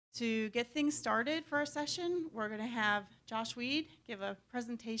To get things started for our session, we're going to have Josh Wede give a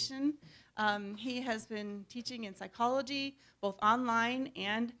presentation. He has been teaching in psychology, both online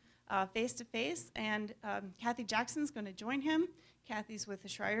and face-to-face, and Kathy Jackson's going to join him. Kathy's with the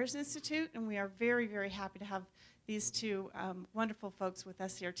Schreier's Institute, and we are very, very happy to have these two wonderful folks with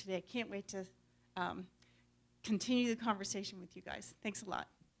us here today. Can't wait to continue the conversation with you guys. Thanks a lot.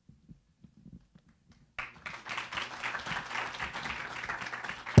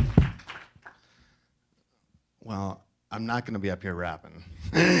 Well, I'm not going to be up here rapping.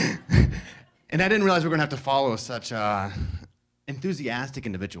 And I didn't realize we were going to have to follow such enthusiastic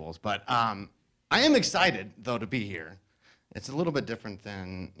individuals. But I am excited, though, to be here. It's a little bit different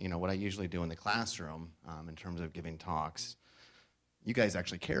than what I usually do in the classroom in terms of giving talks. You guys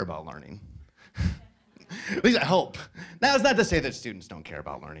actually care about learning. At least I hope. Now, it's not to say that students don't care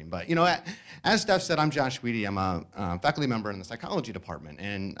about learning, but as Steph said, I'm Josh Wede. I'm a faculty member in the psychology department,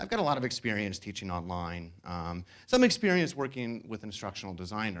 and I've got a lot of experience teaching online, some experience working with instructional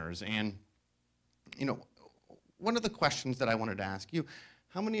designers. And one of the questions that I wanted to ask you,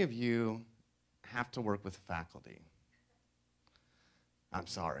 how many of you have to work with faculty? I'm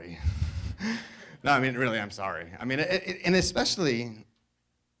sorry. No, I mean, really, I'm sorry. I mean, and especially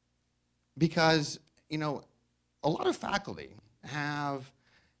because a lot of faculty have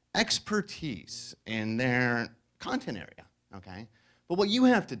expertise in their content area, okay? But what you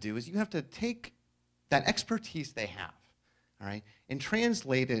have to do is you have to take that expertise they have, all right, and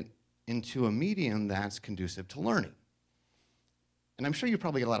translate it into a medium that's conducive to learning. And I'm sure you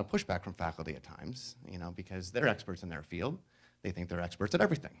probably get a lot of pushback from faculty at times, because they're experts in their field. They think they're experts at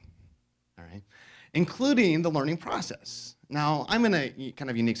everything, all right? Including the learning process. Now, I'm in a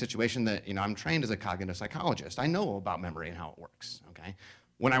kind of unique situation that, I'm trained as a cognitive psychologist. I know about memory and how it works, okay?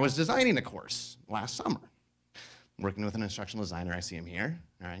 When I was designing a course last summer, working with an instructional designer, I see him here,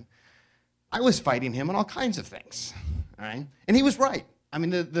 all right? I was fighting him on all kinds of things, all right? And he was right. I mean,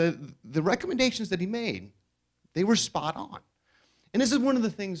 the recommendations that he made, they were spot on. And this is one of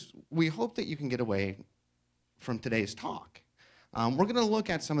the things we hope that you can get away from today's talk. We're going to look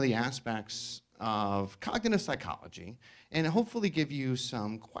at some of the aspects of cognitive psychology and hopefully give you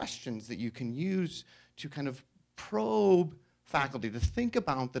some questions that you can use to kind of probe faculty to think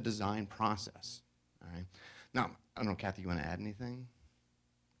about the design process. All right. Now, I don't know, Kathy, you want to add anything?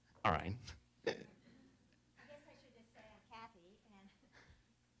 All right. I guess I should just say I'm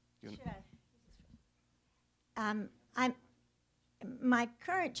Kathy. And my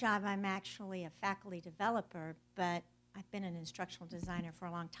current job, I'm actually a faculty developer, but I've been an instructional designer for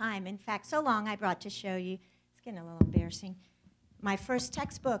a long time. In fact, so long I brought to show you, it's getting a little embarrassing, my first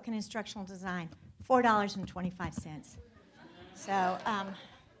textbook in instructional design, $4.25. So,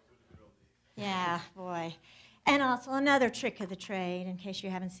 yeah, boy. And also another trick of the trade, in case you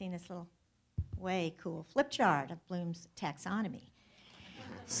haven't seen this little way cool flip chart of Bloom's taxonomy.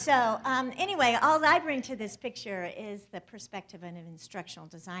 So anyway, all I bring to this picture is the perspective of an instructional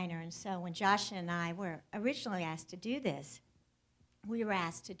designer. And so when Josh and I were originally asked to do this, we were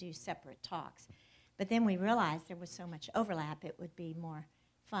asked to do separate talks. But then we realized there was so much overlap, it would be more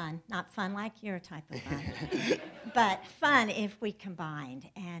fun. Not fun like your type of fun, but fun if we combined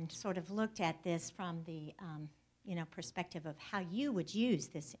and sort of looked at this from the perspective of how you would use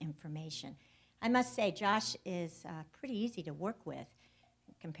this information. I must say, Josh is pretty easy to work with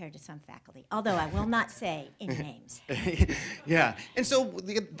compared to some faculty, although I will not say any names. Yeah, and so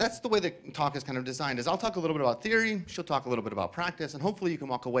that's the way the talk is kind of designed, is I'll talk a little bit about theory, she'll talk a little bit about practice, and hopefully you can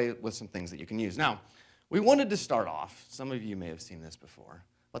walk away with some things that you can use. Now, we wanted to start off, some of you may have seen this before,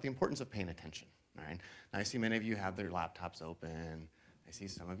 about the importance of paying attention, all right? Now, I see many of you have their laptops open, I see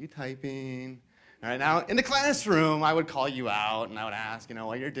some of you typing. All right, now, in the classroom, I would call you out, and I would ask,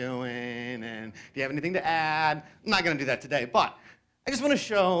 what you're doing, and do you have anything to add? I'm not gonna do that today, but I just want to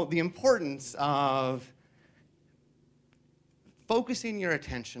show the importance of focusing your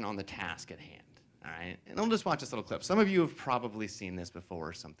attention on the task at hand, all right? And I'll just watch this little clip. Some of you have probably seen this before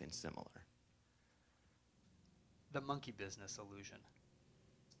or something similar. The monkey business illusion.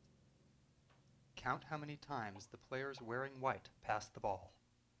 Count how many times the players wearing white pass the ball.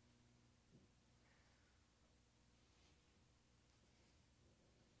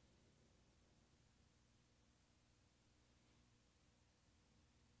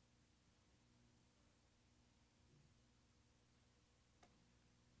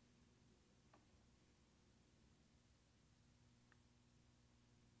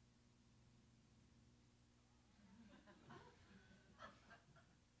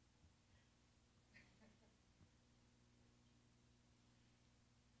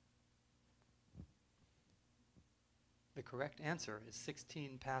 correct answer is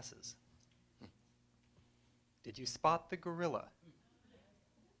 16 passes. Did you spot the gorilla?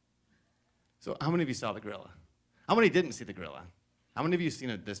 So how many of you saw the gorilla? How many didn't see the gorilla? How many of you have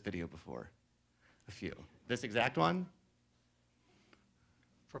seen this video before? A few. This exact one?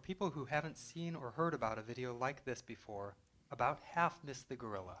 For people who haven't seen or heard about a video like this before, about half missed the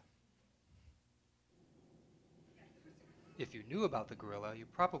gorilla. If you knew about the gorilla, you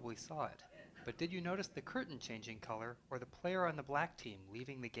probably saw it. But did you notice the curtain changing color or the player on the black team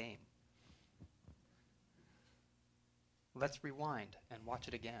leaving the game? Let's rewind and watch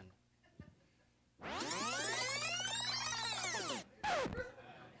it again.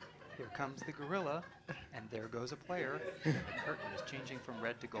 Here comes the gorilla, and there goes a player. The curtain is changing from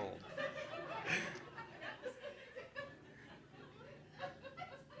red to gold.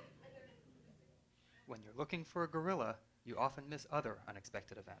 When you're looking for a gorilla, you often miss other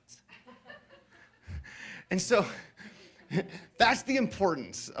unexpected events. And so that's the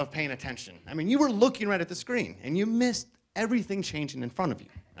importance of paying attention. I mean, you were looking right at the screen, and you missed everything changing in front of you,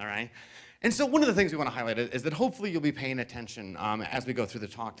 all right? And so one of the things we want to highlight is that hopefully you'll be paying attention as we go through the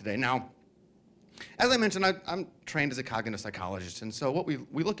talk today. Now, as I mentioned, I'm trained as a cognitive psychologist, and so what we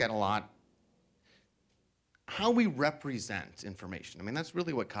look at a lot, how we represent information. I mean, that's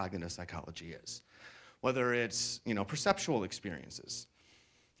really what cognitive psychology is. Whether it's, perceptual experiences.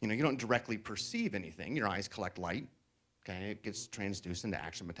 You don't directly perceive anything. Your eyes collect light. Okay, it gets transduced into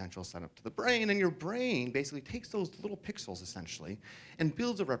action potential sent up to the brain, and your brain basically takes those little pixels, essentially, and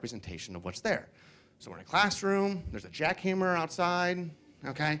builds a representation of what's there. So we're in a classroom, there's a jackhammer outside,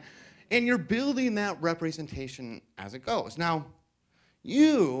 okay? And you're building that representation as it goes. Now,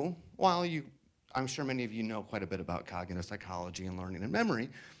 I'm sure many of you know quite a bit about cognitive psychology and learning and memory,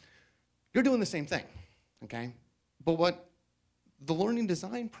 you're doing the same thing, okay? But what the learning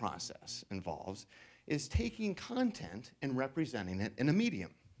design process involves is taking content and representing it in a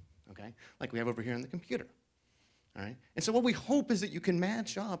medium, okay? Like we have over here on the computer, all right? And so what we hope is that you can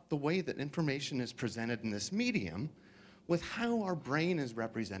match up the way that information is presented in this medium with how our brain is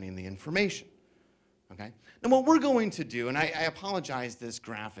representing the information, okay? Now what we're going to do, and I apologize this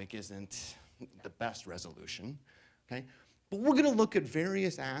graphic isn't the best resolution, okay? But we're gonna look at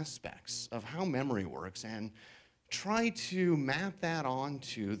various aspects of how memory works and try to map that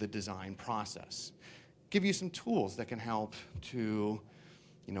onto the design process. Give you some tools that can help to,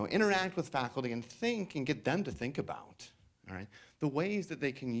 interact with faculty and think and get them to think about, all right, the ways that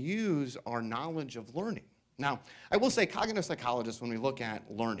they can use our knowledge of learning. Now, I will say cognitive psychologists, when we look at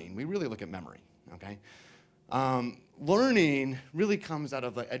learning, we really look at memory, okay? Learning really comes out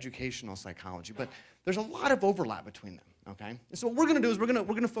of educational psychology, but there's a lot of overlap between them, okay? And so what we're gonna do is we're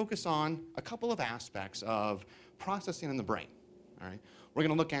gonna focus on a couple of aspects of processing in the brain, all right? We're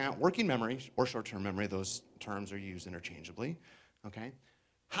gonna look at working memory or short-term memory, those terms are used interchangeably, okay?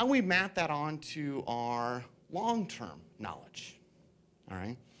 How we map that onto our long-term knowledge, all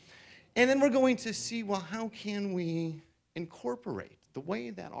right? And then we're going to see, well, how can we incorporate the way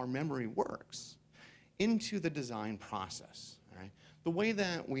that our memory works into the design process, all right? The way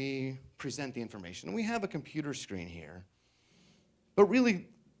that we present the information. And we have a computer screen here, but really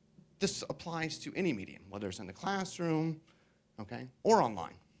this applies to any medium, whether it's in the classroom, okay, or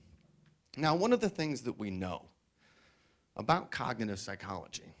online. Now, one of the things that we know about cognitive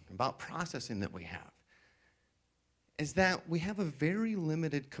psychology, about processing that we have, is that we have a very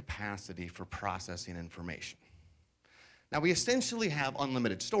limited capacity for processing information. Now, we essentially have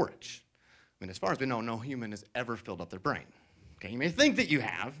unlimited storage. I mean, as far as we know, no human has ever filled up their brain. Okay, you may think that you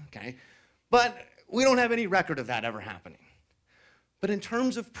have, okay, but we don't have any record of that ever happening. But in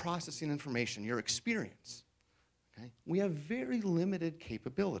terms of processing information, your experience, okay, we have very limited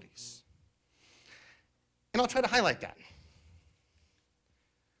capabilities. And I'll try to highlight that.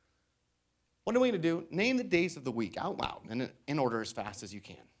 What are we going to do? Name the days of the week out loud and in order as fast as you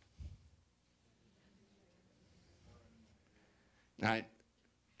can. All right,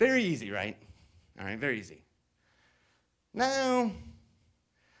 very easy, right? All right, very easy. Now,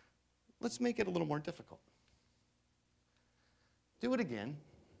 let's make it a little more difficult. Do it again,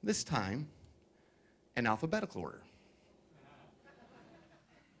 this time in alphabetical order.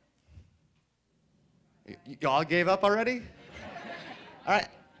 You all gave up already? All right.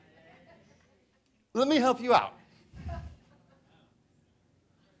 Let me help you out.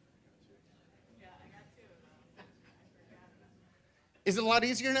 Is it a lot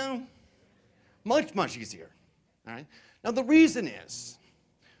easier now? Much, much easier. All right. Now, the reason is,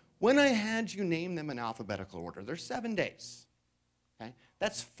 when I had you name them in alphabetical order, there's 7 days. Okay?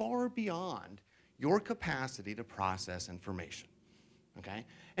 That's far beyond your capacity to process information. Okay?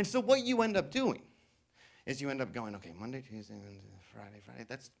 And so what you end up doing is you end up going, okay, Monday, Tuesday, Wednesday,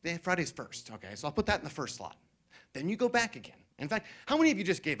 Friday. Friday's first. Okay, so I'll put that in the first slot. Then you go back again. In fact, how many of you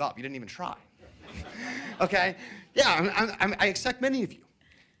just gave up? You didn't even try. Okay? Yeah, I expect many of you.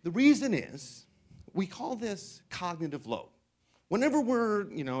 The reason is we call this cognitive load. Whenever we're,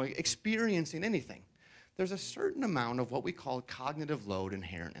 experiencing anything, there's a certain amount of what we call cognitive load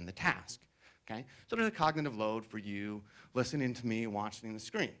inherent in the task. Okay? So there's a cognitive load for you listening to me watching the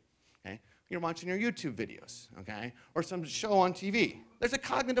screen. Okay? You're watching your YouTube videos, okay? Or some show on TV. There's a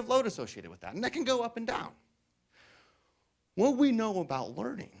cognitive load associated with that, and that can go up and down. What we know about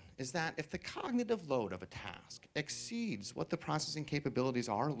learning is that if the cognitive load of a task exceeds what the processing capabilities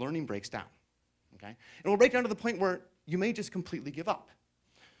are, learning breaks down, okay? It will break down to the point where you may just completely give up.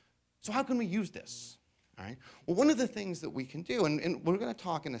 So how can we use this? All right? Well, one of the things that we can do, and we're going to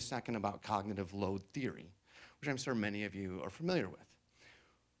talk in a second about cognitive load theory, which I'm sure many of you are familiar with.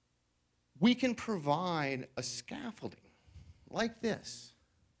 We can provide a scaffolding like this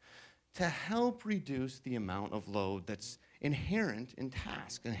to help reduce the amount of load that's inherent in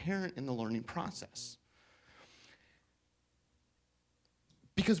tasks, inherent in the learning process.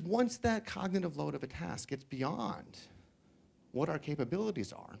 Because once that cognitive load of a task gets beyond what our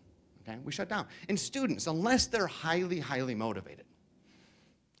capabilities are, okay, we shut down. And students, unless they're highly, highly motivated,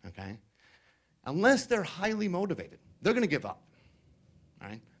 okay, unless they're highly motivated, they're going to give up, all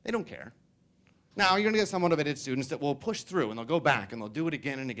right? They don't care. Now, you're going to get some motivated students that will push through, and they'll go back, and they'll do it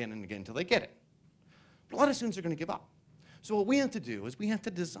again and again and again until they get it. But a lot of students are going to give up. So what we have to do is we have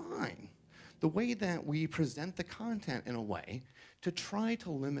to design the way that we present the content in a way to try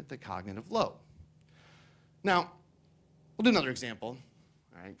to limit the cognitive load. Now, we'll do another example,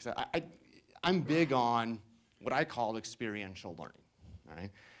 all right? Because I'm big on what I call experiential learning, all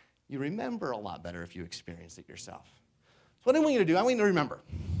right? You remember a lot better if you experience it yourself. So what I want you to do, I want you to remember,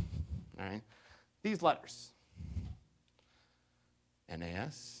 all right? These letters,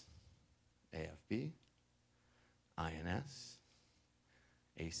 NAS, AFB, INS,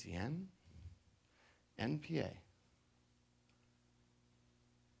 ACN, NPA.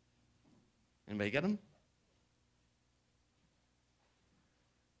 Anybody get them?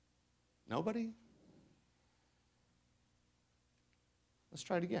 Nobody? Let's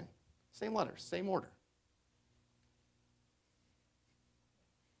try it again. Same letters, same order.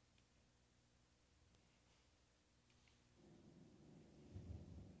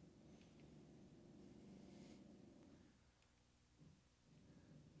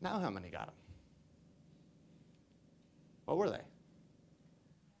 Now how many got them? What were they?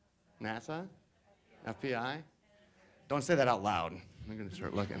 NASA? FBI? Don't say that out loud. I'm going to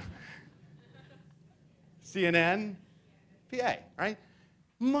start looking. CNN? PA, right?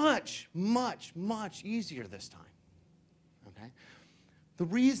 Much, much, much easier this time, okay? The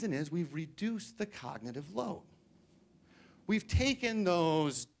reason is we've reduced the cognitive load. We've taken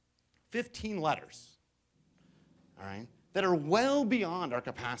those 15 letters, all right, that are well beyond our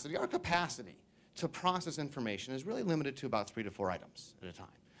capacity. Our capacity to process information is really limited to about 3 to 4 items at a time.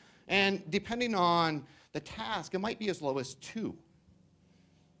 And depending on the task, it might be as low as 2,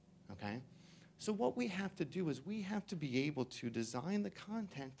 okay? So what we have to do is we have to be able to design the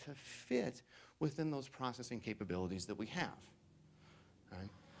content to fit within those processing capabilities that we have, all right?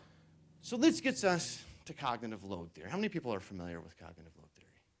 So this gets us to cognitive load theory. How many people are familiar with cognitive load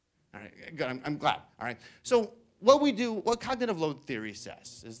theory? All right, good, I'm glad, all right? So what cognitive load theory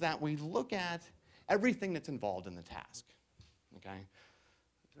says is that we look at everything that's involved in the task, okay?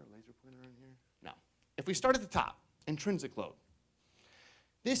 Is there a laser pointer on here? No. If we start at the top, intrinsic load.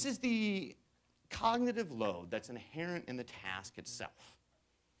 This is the cognitive load that's inherent in the task itself,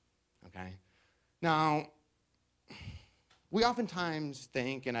 okay? Now, we oftentimes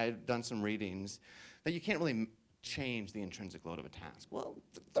think, and I've done some readings, that you can't really change the intrinsic load of a task. Well,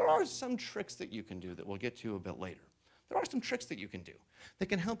 there are some tricks that you can do that we'll get to a bit later. There are some tricks that you can do that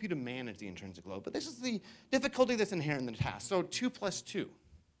can help you to manage the intrinsic load, but this is the difficulty that's inherent in the task. So 2 plus 2,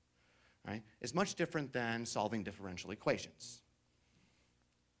 right, is much different than solving differential equations,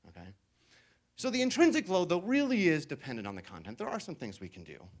 okay? So the intrinsic load, though, really is dependent on the content. There are some things we can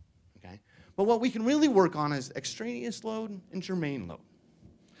do, okay? But what we can really work on is extraneous load and germane load.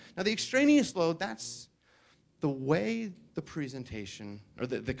 Now, the extraneous load, that's the way the presentation or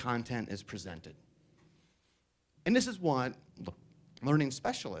the content is presented. And this is what learning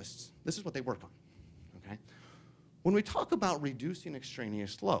specialists, this is what they work on, okay? When we talk about reducing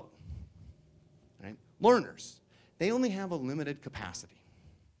extraneous load, right, learners, they only have a limited capacity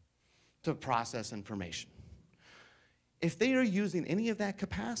to process information. If they are using any of that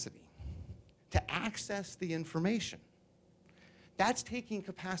capacity to access the information, that's taking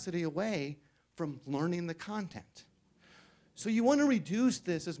capacity away from learning the content. So you want to reduce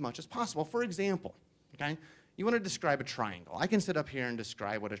this as much as possible. For example, okay, you want to describe a triangle. I can sit up here and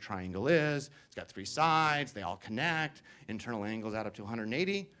describe what a triangle is. It's got 3 sides, they all connect, internal angles add up to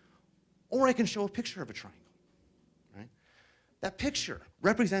 180. Or I can show a picture of a triangle. Right? That picture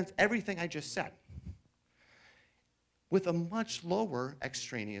represents everything I just said with a much lower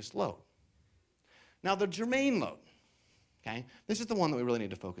extraneous load. Now the germane load, okay, this is the one that we really need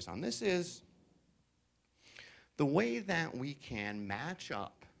to focus on. This is the way that we can match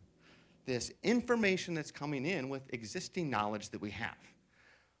up this information that's coming in with existing knowledge that we have.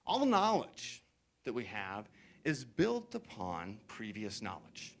 All the knowledge that we have is built upon previous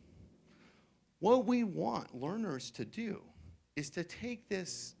knowledge. What we want learners to do is to take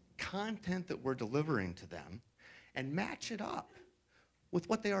this content that we're delivering to them and match it up with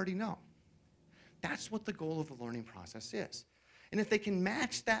what they already know. That's what the goal of the learning process is. And if they can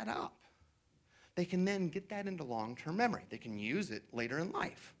match that up, they can then get that into long-term memory. They can use it later in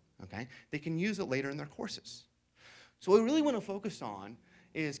life, okay? They can use it later in their courses. So what we really want to focus on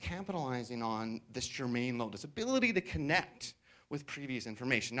is capitalizing on this germane load, this ability to connect with previous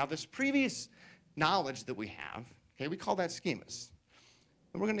information. Now, this previous knowledge that we have, okay, we call that schemas.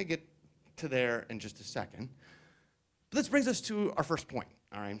 And we're going to get to there in just a second. But this brings us to our first point,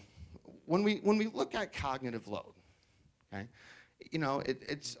 all right? When we look at cognitive load, okay, you know,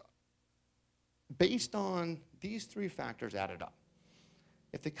 it's based on these 3 factors added up.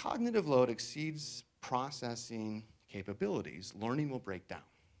 If the cognitive load exceeds processing capabilities, learning will break down,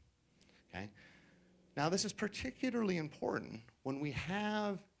 okay? Now, this is particularly important when we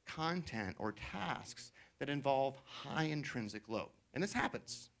have content or tasks that involve high intrinsic load. And this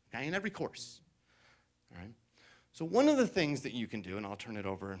happens, okay, in every course, all right? So one of the things that you can do, and I'll turn it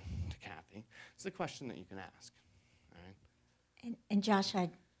over to Kathy, is the question that you can ask, all right? And Josh, I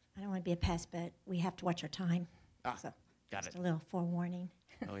don't want to be a pest, but we have to watch our time. So Got just it. a little forewarning.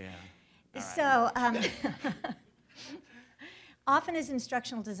 Oh, yeah. All right. So often as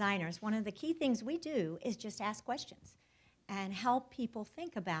instructional designers, one of the key things we do is just ask questions and help people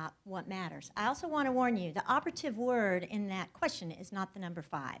think about what matters. I also want to warn you, the operative word in that question is not the number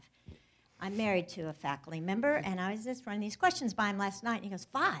 5. I'm married to a faculty member, and I was just running these questions by him last night, and he goes,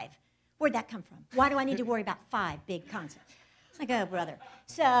 5? Where'd that come from? Why do I need to worry about 5 big concepts? It's like, oh, brother.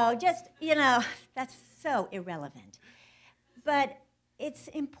 So just, you know, that's so irrelevant. But it's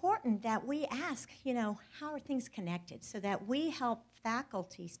important that we ask, you know, how are things connected so that we help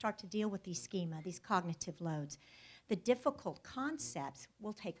faculty start to deal with these schema, these cognitive loads. The difficult concepts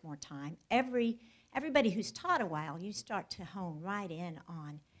will take more time. Everybody who's taught a while, you start to hone right in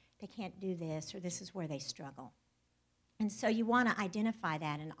on they can't do this or this is where they struggle. And so you want to identify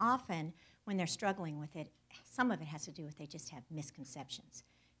that, and often when they're struggling with it, some of it has to do with they just have misconceptions.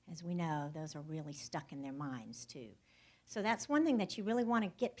 As we know, those are really stuck in their minds too. So that's one thing that you really want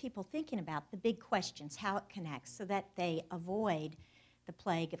to get people thinking about, the big questions, how it connects, so that they avoid the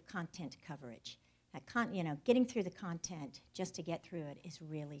plague of content coverage. Getting through the content just to get through it is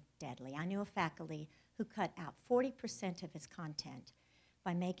really deadly. I knew a faculty who cut out 40% of his content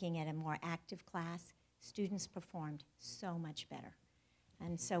by making it a more active class. Students performed so much better.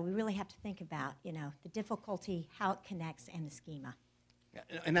 And so we really have to think about, you know, the difficulty, how it connects, and the schema. Yeah,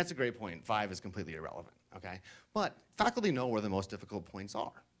 and that's a great point. 5 is completely irrelevant, okay? But faculty know where the most difficult points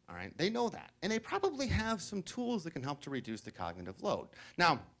are, all right? They know that. And they probably have some tools that can help to reduce the cognitive load.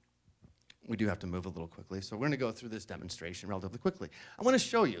 Now, we do have to move a little quickly, so we're going to go through this demonstration relatively quickly. I want to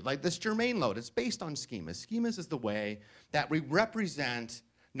show you, like this germane load, it's based on schemas. Schemas is the way that we represent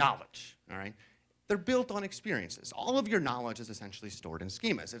knowledge, all right? They're built on experiences. All of your knowledge is essentially stored in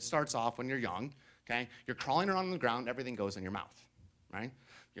schemas. It starts off when you're young, okay? You're crawling around on the ground, everything goes in your mouth, right?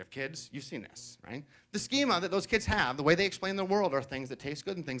 You have kids, you've seen this, right? The schema that those kids have, the way they explain the world are things that taste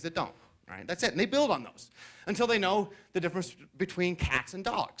good and things that don't, right? That's it, and they build on those until they know the difference between cats and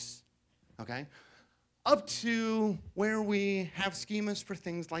dogs, okay? Up to where we have schemas for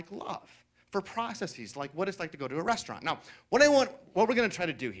things like love, for processes, like what it's like to go to a restaurant. Now, what we're gonna try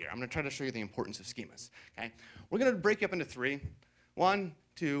to do here, I'm gonna try to show you the importance of schemas, okay? We're gonna break you up into 3, 1,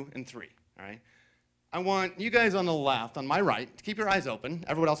 2, and 3, all right? I want you guys on the left, on my right, to keep your eyes open.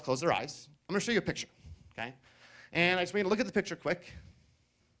 Everyone else close their eyes. I'm gonna show you a picture, okay? And I just want you to look at the picture quick.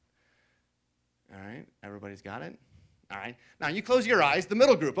 All right, everybody's got it? All right, now you close your eyes. The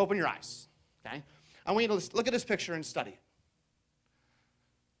middle group, open your eyes, okay? I want you to look at this picture and study it.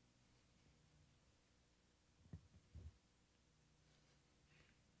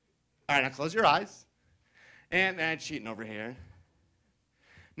 All right, now close your eyes. And cheating over here.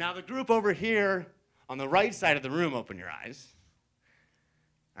 Now the group over here on the right side of the room, open your eyes.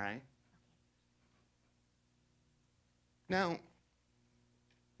 All right? Now,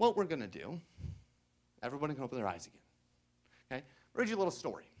 what we're going to do, everybody can open their eyes again. Okay? I'll read you a little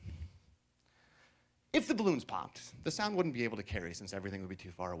story. If the balloons popped, the sound wouldn't be able to carry since everything would be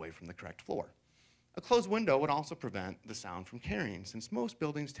too far away from the correct floor. A closed window would also prevent the sound from carrying, since most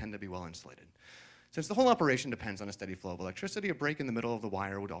buildings tend to be well insulated. Since the whole operation depends on a steady flow of electricity, a break in the middle of the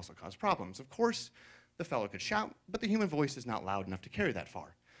wire would also cause problems. Of course, the fellow could shout, but the human voice is not loud enough to carry that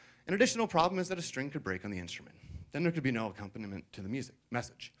far. An additional problem is that a string could break on the instrument. Then there could be no accompaniment to the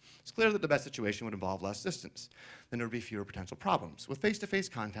message. It's clear that the best situation would involve less distance. Then there would be fewer potential problems. With face-to-face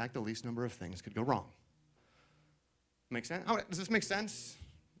contact, the least number of things could go wrong. Make sense? Does this make sense?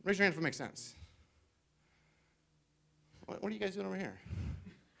 Raise your hand if it makes sense. What are you guys doing over here?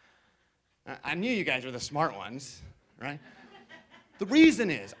 I knew you guys were the smart ones, right? The reason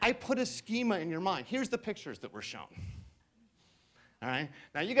is, I put a schema in your mind. Here's the pictures that were shown. All right?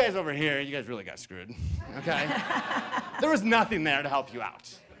 Now, you guys over here, you guys really got screwed, okay? There was nothing there to help you out,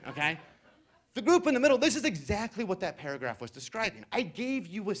 okay? The group in the middle, this is exactly what that paragraph was describing. I gave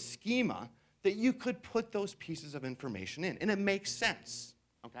you a schema that you could put those pieces of information in, and it makes sense,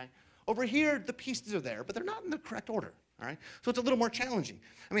 okay? Over here, the pieces are there, but they're not in the correct order, all right? So it's a little more challenging.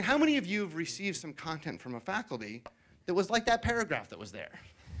 I mean, how many of you have received some content from a faculty that was like that paragraph that was there,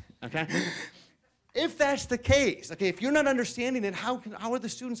 okay? If that's the case, okay, if you're not understanding it, how are the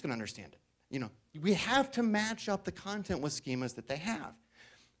students going to understand it? You know, we have to match up the content with schemas that they have,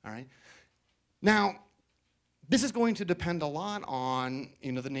 all right? Now, this is going to depend a lot on,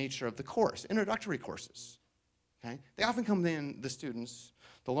 you know, the nature of the course. Introductory courses, okay? They often come in, the students,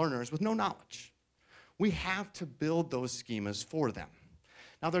 the learners, with no knowledge. We have to build those schemas for them.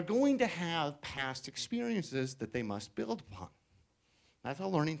 Now, they're going to have past experiences that they must build upon. That's how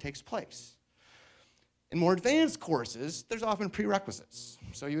learning takes place. In more advanced courses, there's often prerequisites.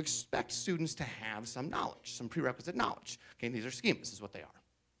 So you expect students to have some knowledge, some prerequisite knowledge. Okay, these are schemas, is what they are.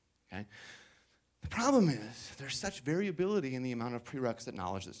 Okay? The problem is there's such variability in the amount of prerequisite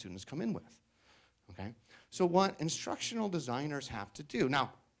knowledge that students come in with. Okay? So what instructional designers have to do,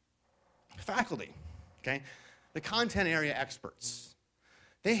 now, faculty, okay, the content area experts,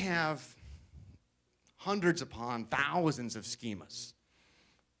 they have hundreds upon thousands of schemas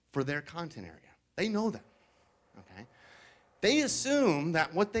for their content area. They know them, okay? They assume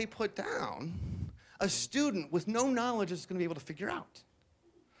that what they put down, a student with no knowledge is going to be able to figure out.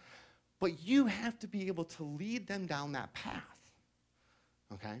 But you have to be able to lead them down that path,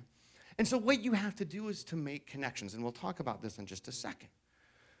 okay? And so what you have to do is to make connections, and we'll talk about this in just a second.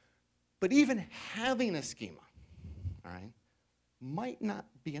 But even having a schema, all right, might not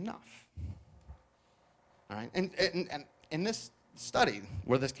be enough, all right? And in this study,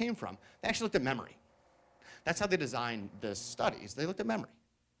 where this came from, they actually looked at memory. That's how they designed the studies. They looked at memory.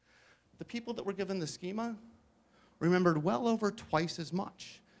 The people that were given the schema remembered well over twice as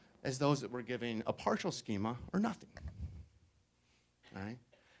much as those that were given a partial schema or nothing. All right?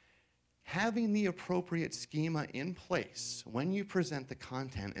 Having the appropriate schema in place when you present the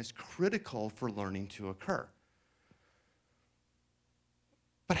content is critical for learning to occur.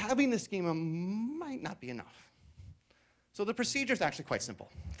 But having the schema might not be enough. So the procedure is actually quite simple.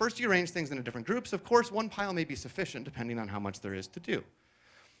 First, you arrange things into different groups. Of course, one pile may be sufficient depending on how much there is to do.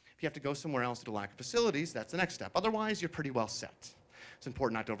 If you have to go somewhere else due to lack of facilities, that's the next step. Otherwise, you're pretty well set. It's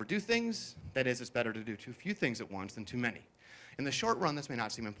important not to overdo things. That is, it's better to do too few things at once than too many. In the short run, this may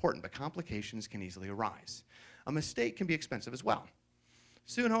not seem important, but complications can easily arise. A mistake can be expensive as well.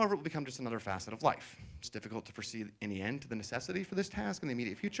 Soon, however, it will become just another facet of life. It's difficult to foresee any end to the necessity for this task in the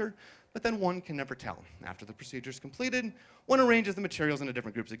immediate future, but then one can never tell. After the procedure is completed, one arranges the materials into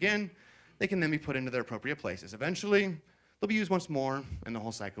different groups again. They can then be put into their appropriate places. Eventually, they'll be used once more, and the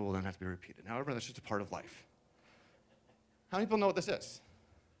whole cycle will then have to be repeated. However, that's just a part of life. How many people know what this is?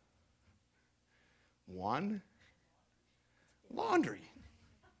 One, laundry,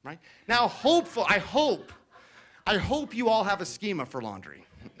 right? Now, I hope you all have a schema for laundry,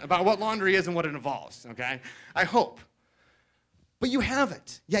 about what laundry is and what it involves, okay? I hope. But you have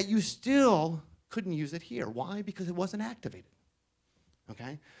it, yet you still couldn't use it here. Why? Because it wasn't activated,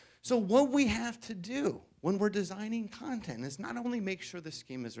 okay? So what we have to do when we're designing content is not only make sure the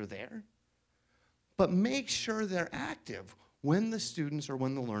schemas are there, but make sure they're active when the students or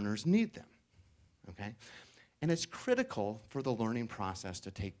when the learners need them, okay? And it's critical for the learning process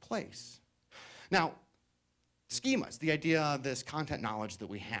to take place. Now, schemas, the idea of this content knowledge that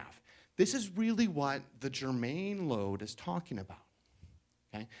we have, this is really what the germane load is talking about,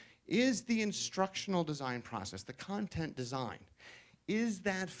 okay? Is the instructional design process, the content design, is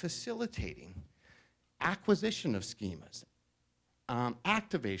that facilitating acquisition of schemas,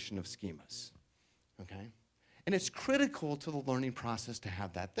 activation of schemas, okay? And it's critical to the learning process to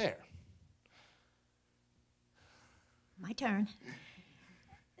have that there. My turn.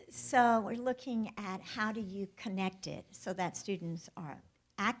 So we're looking at how do you connect it so that students are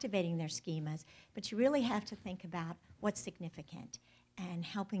activating their schemas, but you really have to think about what's significant and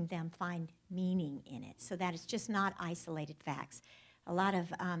helping them find meaning in it so that it's just not isolated facts. A lot of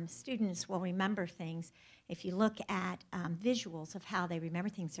students will remember things. If you look at visuals of how they remember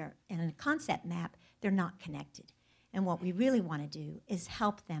things in a concept map, they're not connected. And what we really want to do is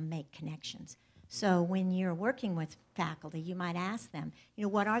help them make connections. So when you're working with faculty, you might ask them, you know,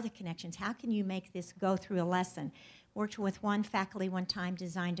 what are the connections? How can you make this go through a lesson? Worked with one faculty one time,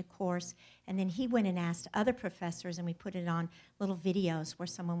 designed a course, and then he went and asked other professors, and we put it on little videos where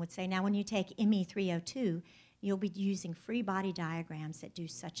someone would say, now when you take ME 302, you'll be using free body diagrams that do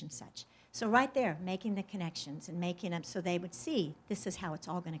such and such. So right there, making the connections and making them so they would see this is how it's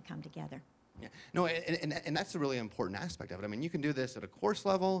all going to come together. Yeah. No, and that's a really important aspect of it. I mean, you can do this at a course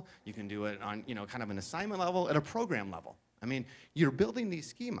level, you can do it on, you know, kind of an assignment level, at a program level. I mean, you're building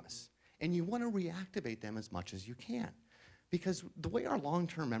these schemas, and you want to reactivate them as much as you can. Because the way our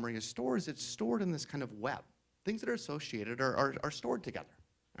long-term memory is stored is it's stored in this kind of web. Things that are associated are stored together,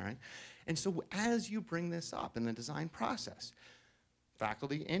 all right? And so as you bring this up in the design process,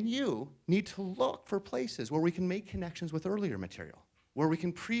 faculty and you need to look for places where we can make connections with earlier material, where we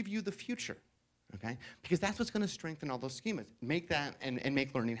can preview the future, okay? Because that's what's going to strengthen all those schemas, make that and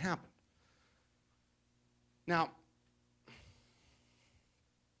make learning happen. Now,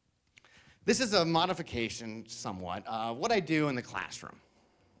 this is a modification somewhat of what I do in the classroom,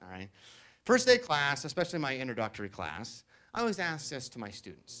 all right? First day class, especially my introductory class, I always ask this to my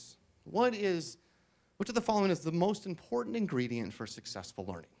students. Which of the following is the most important ingredient for successful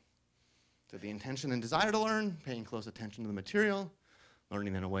learning? So the intention and desire to learn, paying close attention to the material,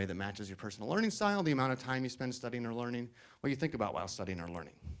 learning in a way that matches your personal learning style, the amount of time you spend studying or learning, what you think about while studying or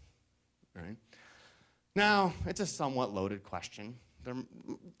learning, all right? Now, it's a somewhat loaded question.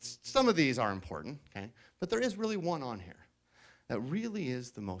 Some of these are important, okay? But there is really one on here that really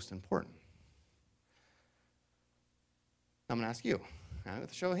is the most important. I'm going to ask you,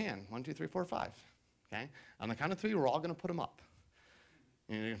 with a show of hand, 1, 2, 3, 4, 5, okay? On the count of 3, we're all going to put them up.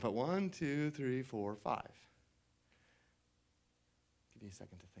 And you're going to put 1, 2, 3, 4, 5. Give me a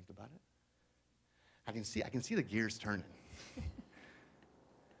second to think about it. I can see the gears turning.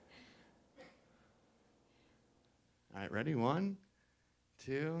 All right, ready? 1,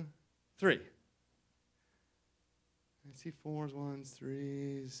 2, 3. I see 4s, 1s,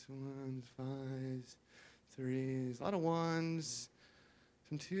 3s, 1s, 5s, 3s, a lot of 1s,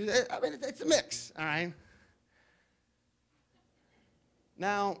 some 2s. I mean, it's a mix, all right?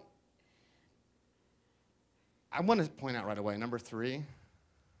 Now, I want to point out right away, number 3,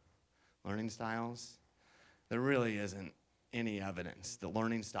 learning styles. There really isn't any evidence that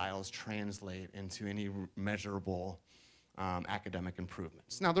learning styles translate into any measurable academic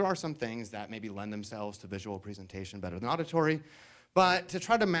improvements. Now, there are some things that maybe lend themselves to visual presentation better than auditory, but to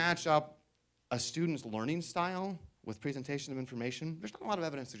try to match up a student's learning style with presentation of information, there's not a lot of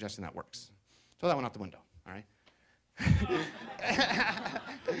evidence suggesting that works. Throw that one out the window, all right?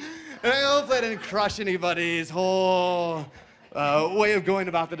 And I hope I didn't crush anybody's whole way of going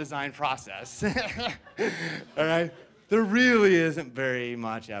about the design process, all right? There really isn't very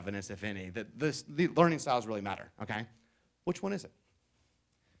much evidence, if any, that the learning styles really matter, okay? Which one is it?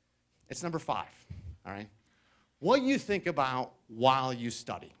 It's number 5, all right? What you think about while you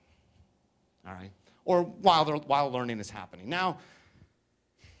study, all right? Or while learning is happening. Now,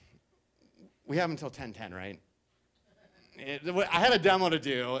 we have until 10:10, right? I had a demo to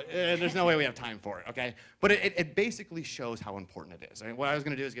do, and there's no way we have time for it, okay? But it basically shows how important it is. What I was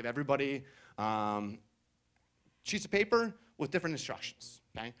going to do is give everybody sheets of paper with different instructions,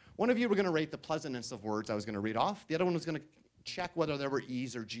 okay? One of you were going to rate the pleasantness of words I was going to read off. The other one was going to check whether there were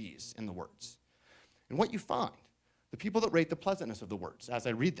E's or G's in the words. And what you find, the people that rate the pleasantness of the words as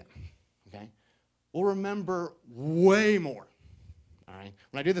I read them, okay, will remember way more, all right?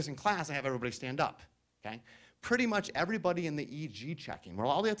 When I do this in class, I have everybody stand up, okay? Pretty much everybody in the EG checking, where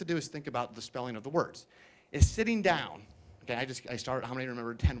all they have to do is think about the spelling of the words, is sitting down, okay? I start, how many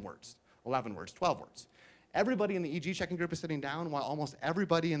remember 10 words, 11 words, 12 words. Everybody in the EG checking group is sitting down, while almost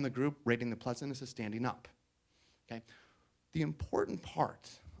everybody in the group rating the pleasantness is standing up, okay? The important part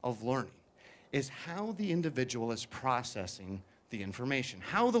of learning is how the individual is processing the information,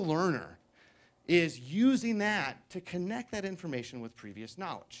 how the learner is using that to connect that information with previous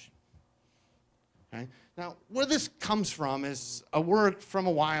knowledge. Okay? Now, where this comes from is a work from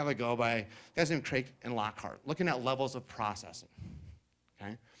a while ago by guys named Craig and Lockhart, looking at levels of processing.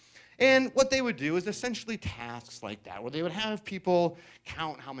 Okay? And what they would do is essentially tasks like that, where they would have people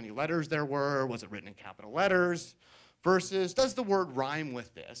count how many letters there were, was it written in capital letters, versus does the word rhyme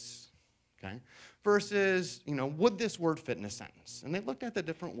with this, okay? Versus, would this word fit in a sentence? And they looked at the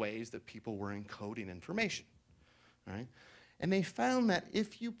different ways that people were encoding information, all right? And they found that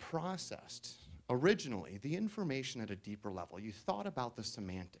if you processed originally the information at a deeper level, you thought about the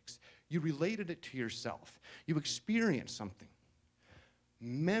semantics, you related it to yourself, you experienced something,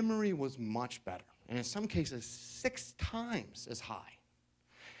 memory was much better, and in some cases 6 times as high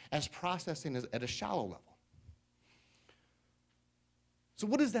as processing at a shallow level. So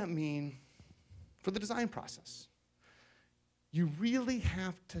what does that mean for the design process? You really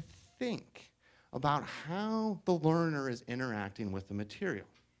have to think about how the learner is interacting with the material,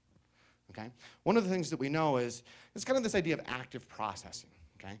 okay? One of the things that we know is it's kind of this idea of active processing,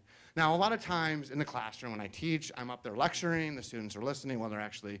 okay? Now, a lot of times in the classroom when I teach, I'm up there lecturing, the students are listening while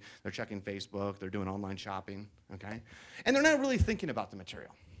they're checking Facebook, they're doing online shopping, okay? And they're not really thinking about the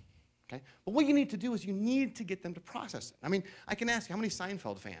material, okay? But what you need to do is you need to get them to process it. I mean, I can ask you, how many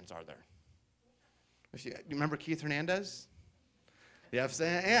Seinfeld fans are there? You remember Keith Hernandez? Yes,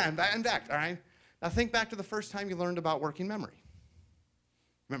 yeah, in fact, all right? Now think back to the first time you learned about working memory.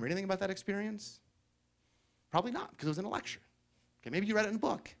 Remember anything about that experience? Probably not, because it was in a lecture. Okay, maybe you read it in a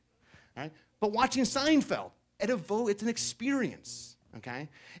book. All right? But watching Seinfeld, it's an experience, okay?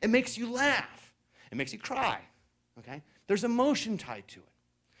 It makes you laugh. It makes you cry, okay? There's emotion tied to it.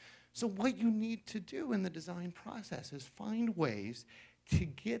 So what you need to do in the design process is find ways to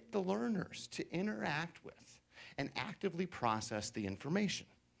get the learners to interact with and actively process the information,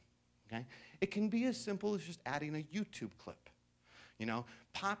 okay? It can be as simple as just adding a YouTube clip,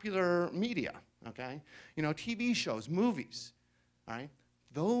 popular media, okay? TV shows, movies, all right?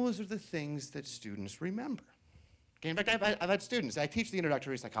 Those are the things that students remember. Okay, in fact, I've had students, I teach the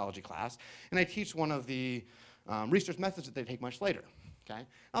introductory psychology class, and I teach one of the research methods that they take much later, okay?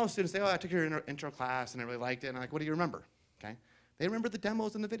 All the students say, oh, I took your intro class, and I really liked it, and I'm like, what do you remember, okay? They remember the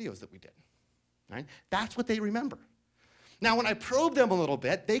demos and the videos that we did, right? That's what they remember. Now, when I probe them a little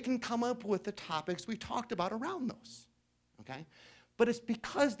bit, they can come up with the topics we talked about around those, okay? But it's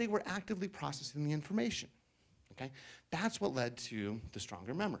because they were actively processing the information, okay? That's what led to the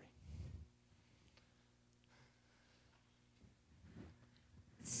stronger memory.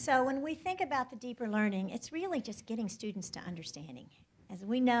 So when we think about the deeper learning, it's really just getting students to understanding. As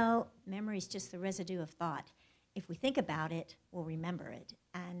we know, memory is just the residue of thought. If we think about it, we'll remember it.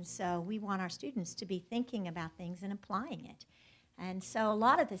 And so we want our students to be thinking about things and applying it. And so a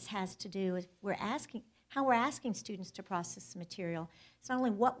lot of this has to do with how we're asking students to process the material. It's not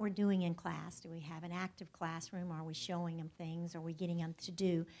only what we're doing in class. Do we have an active classroom? Are we showing them things? Are we getting them to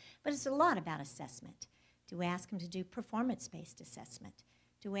do? But it's a lot about assessment. Do we ask them to do performance-based assessment?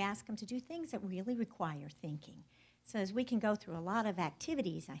 Do we ask them to do things that really require thinking? So as we can go through a lot of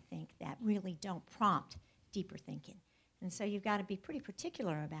activities, I think, that really don't prompt deeper thinking. And so you've got to be pretty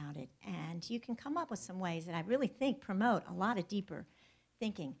particular about it. And you can come up with some ways that I really think promote a lot of deeper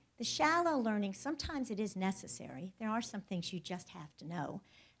thinking. The shallow learning, sometimes it is necessary. There are some things you just have to know.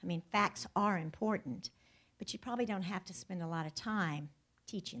 I mean, facts are important, but you probably don't have to spend a lot of time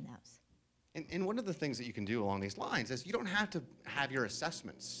teaching those. And one of the things that you can do along these lines is you don't have to have your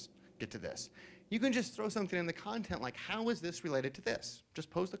assessments get to this. You can just throw something in the content like, how is this related to this? Just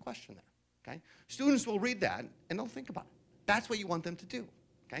pose the question there. Okay? Students will read that, and they'll think about it. That's what you want them to do.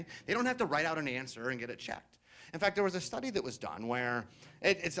 Okay? They don't have to write out an answer and get it checked. In fact, there was a study that was done where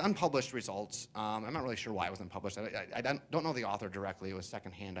it's unpublished results. I'm not really sure why it was unpublished. I don't know the author directly. It was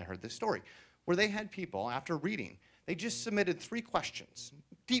secondhand. I heard this story, where they had people, after reading, they just submitted 3 questions,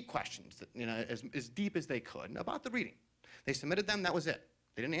 deep questions, that, as deep as they could about the reading. They submitted them. That was it.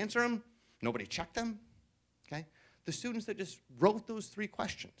 They didn't answer them. Nobody checked them. Okay? The students that just wrote those 3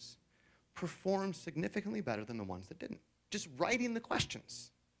 questions performed significantly better than the ones that didn't. Just writing the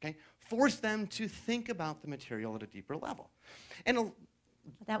questions, okay, forced them to think about the material at a deeper level. And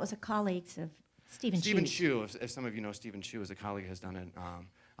that was a colleague of Stephen Chu. Stephen Chu, if some of you know Stephen Chu, as a colleague has done in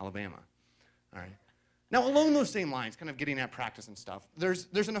Alabama. All right. Now, along those same lines, kind of getting at practice and stuff, there's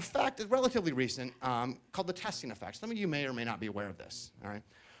an effect, it's relatively recent, called the testing effect. Some of you may or may not be aware of this, all right?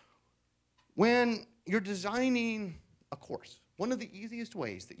 When you're designing a course, one of the easiest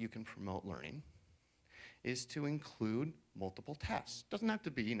ways that you can promote learning is to include multiple tests. Doesn't have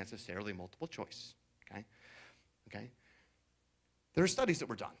to be necessarily multiple choice, okay? Okay? There are studies that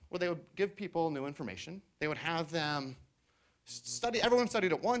were done where they would give people new information. They would have them study, everyone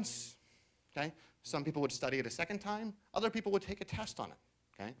studied it once, okay? Some people would study it a second time. Other people would take a test on it,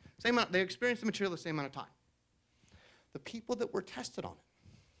 okay? They experienced the material the same amount of time. The people that were tested on it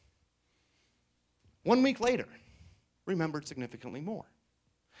 1 week later, remembered significantly more.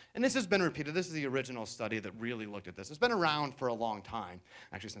 And this has been repeated. This is the original study that really looked at this. It's been around for a long time,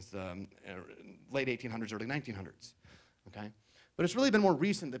 actually since the late 1800s, early 1900s, okay? But it's really been more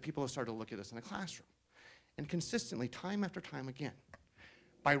recent that people have started to look at this in the classroom. And consistently, time after time again,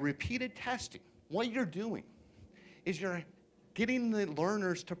 by repeated testing, what you're doing is you're getting the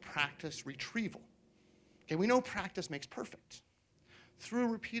learners to practice retrieval. Okay, we know practice makes perfect. Through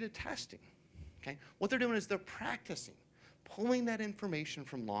repeated testing, okay, what they're doing is they're practicing pulling that information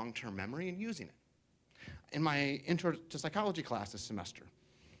from long-term memory and using it. In my intro to psychology class this semester,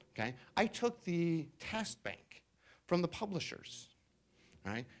 okay, I took the test bank from the publishers,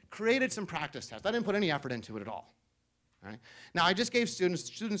 right, created some practice tests. I didn't put any effort into it at all. Right? Now, I just gave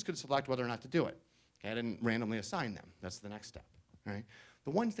students could select whether or not to do it. Okay? I didn't randomly assign them. That's the next step. Right? The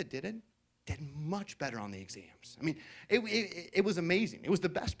ones that did much better on the exams. I mean, it was amazing. It was the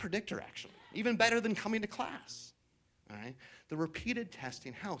best predictor, actually, even better than coming to class. All right? The repeated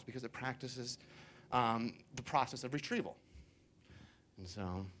testing helps because it practices the process of retrieval. And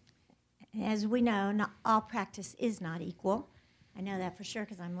so, as we know, not all practice is not equal. I know that for sure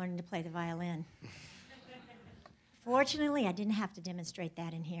because I'm learning to play the violin. Fortunately, I didn't have to demonstrate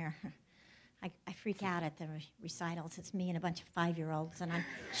that in here. I freak out at the recitals. It's me and a bunch of 5-year-olds, and I'm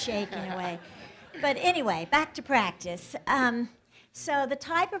shaking away. But anyway, back to practice. So the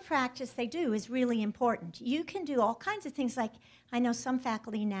type of practice they do is really important. You can do all kinds of things, like I know some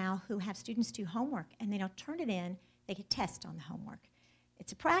faculty now who have students do homework, and they don't turn it in. They get tests on the homework.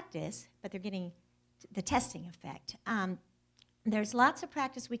 It's a practice, but they're getting the testing effect. There's lots of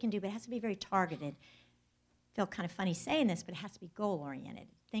practice we can do, but it has to be very targeted. Feel kind of funny saying this, but it has to be goal-oriented.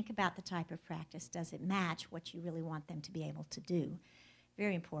 Think about the type of practice. Does it match what you really want them to be able to do?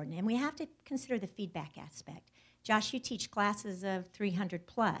 Very important. And we have to consider the feedback aspect. Josh, you teach classes of 300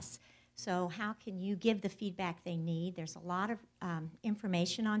 plus. So how can you give the feedback they need? There's a lot of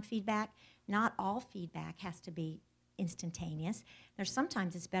information on feedback. Not all feedback has to be instantaneous.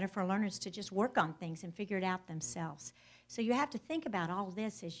 Sometimes it's better for learners to just work on things and figure it out themselves. So you have to think about all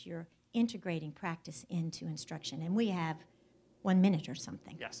this as you're integrating practice into instruction. And we have 1 minute or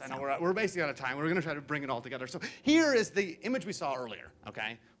something. yes, I know we're basically out of time. We're going to try to bring it all together. So here is the image we saw earlier,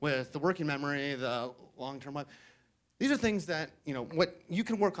 okay, with the working memory, the long-term life. These are things that, what you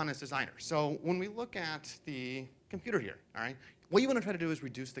can work on as designers. So when we look at the computer here, all right, what you want to try to do is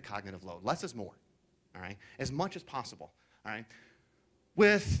reduce the cognitive load. Less is more, all right, as much as possible, all right.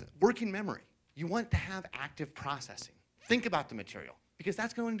 With working memory, you want to have active processing. Think about the material, because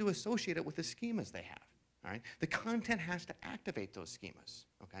that's going to associate it with the schemas they have. All right? The content has to activate those schemas,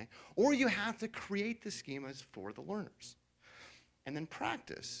 okay? Or you have to create the schemas for the learners. And then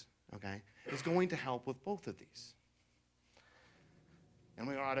practice, okay, is going to help with both of these. And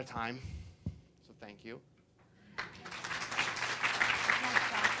we are out of time, so thank you.